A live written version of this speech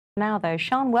Now, though,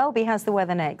 Sian Welby has the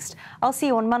weather next. I'll see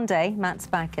you on Monday. Matt's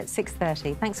back at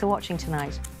 6:30. Thanks for watching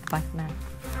tonight. Bye for now.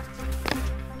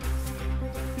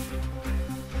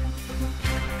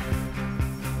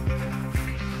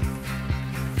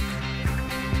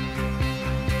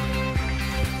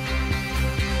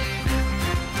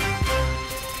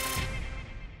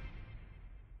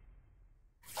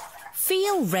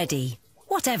 Feel ready,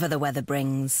 whatever the weather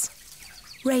brings.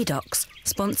 Radox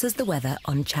sponsors the weather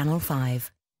on Channel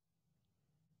 5.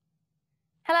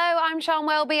 Hello, I'm Sian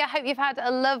Welby. I hope you've had a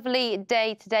lovely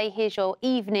day today. Here's your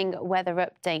evening weather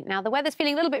update. Now, the weather's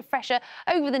feeling a little bit fresher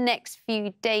over the next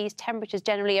few days. Temperatures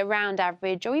generally around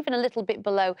average or even a little bit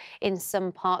below in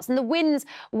some parts. And the winds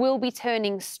will be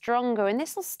turning stronger. And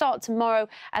this will start tomorrow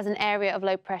as an area of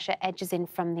low pressure edges in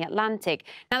from the Atlantic.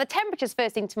 Now, the temperatures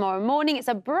first thing tomorrow morning, it's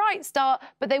a bright start,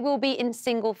 but they will be in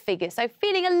single figures. So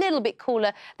feeling a little bit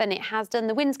cooler than it has done.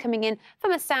 The wind's coming in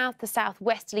from a south to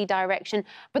southwesterly direction,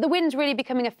 but the wind's really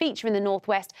becoming a feature in the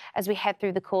northwest as we head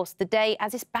through the course of the day,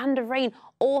 as this band of rain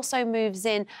also moves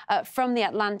in from the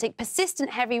Atlantic. Persistent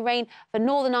heavy rain for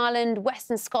Northern Ireland,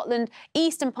 Western Scotland,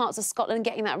 eastern parts of Scotland,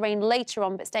 getting that rain later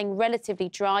on, but staying relatively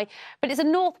dry. But it's a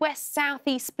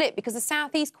northwest-southeast split because the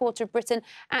southeast quarter of Britain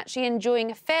actually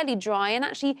enjoying a fairly dry and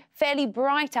actually fairly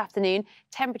bright afternoon.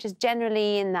 Temperatures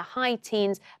generally in the high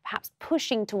teens, perhaps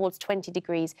pushing towards 20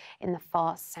 degrees in the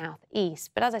far southeast.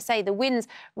 But as I say, the winds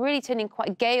really turning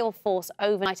quite gale force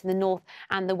overnight in the north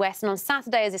and the west. And on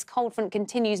Saturday, as this cold front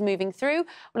continues moving through,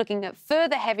 we're looking at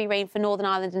further heavy rain for Northern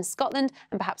Ireland and Scotland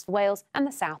and perhaps Wales and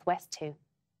the southwest too.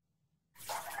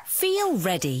 Feel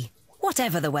ready,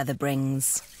 whatever the weather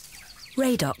brings.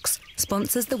 Radox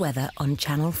sponsors the weather on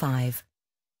Channel 5.